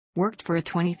Worked for a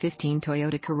 2015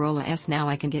 Toyota Corolla S. Now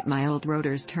I can get my old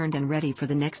rotors turned and ready for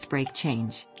the next brake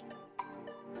change.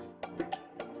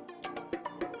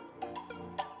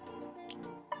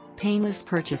 Painless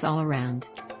purchase all around.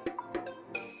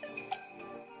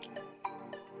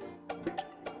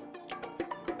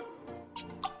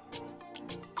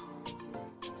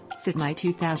 Fit my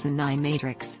 2009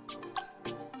 Matrix.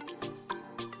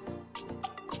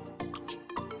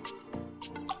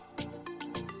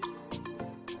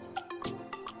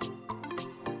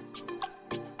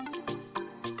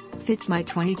 Fits my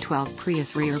 2012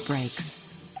 Prius rear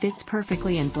brakes. Fits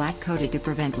perfectly and black coated to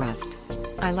prevent rust.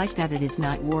 I like that it is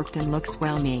not warped and looks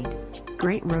well made.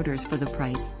 Great rotors for the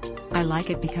price. I like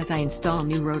it because I install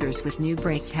new rotors with new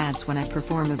brake pads when I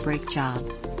perform a brake job.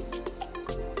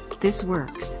 This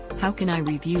works. How can I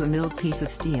review a milled piece of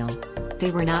steel?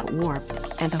 They were not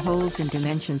warped, and the holes and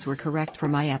dimensions were correct for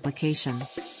my application.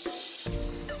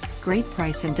 Great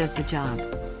price and does the job.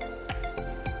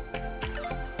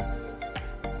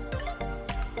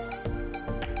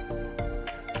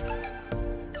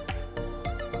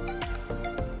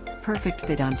 Perfect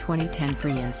fit on 2010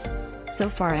 Prius. So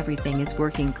far everything is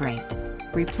working great.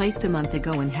 Replaced a month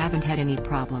ago and haven't had any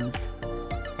problems.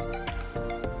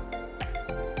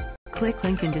 Click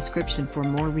link in description for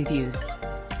more reviews.